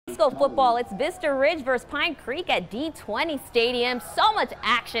Eagle football. It's Vista Ridge versus Pine Creek at D20 Stadium. So much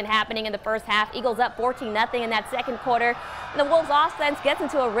action happening in the first half. Eagles up 14-0 in that second quarter. And the Wolves offense gets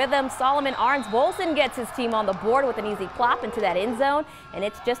into a rhythm. Solomon Arns-Bolson gets his team on the board with an easy plop into that end zone. And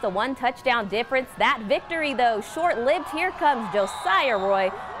it's just a one touchdown difference. That victory, though, short-lived. Here comes Josiah Roy,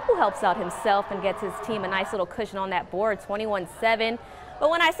 who helps out himself and gets his team a nice little cushion on that board, 21-7. But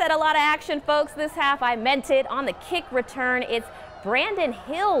when I said a lot of action, folks, this half, I meant it. On the kick return, it's Brandon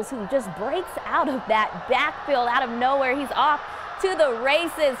Hills who just breaks out of that backfield out of nowhere. He's off to the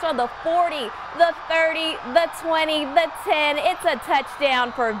races from the 40, the 30, the 20, the 10. It's a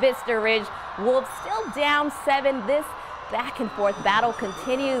touchdown for Vista Ridge. Wolves still down 7. This back and forth battle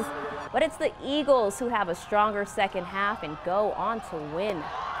continues, but it's the Eagles who have a stronger second half and go on to win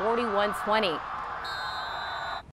 41-20.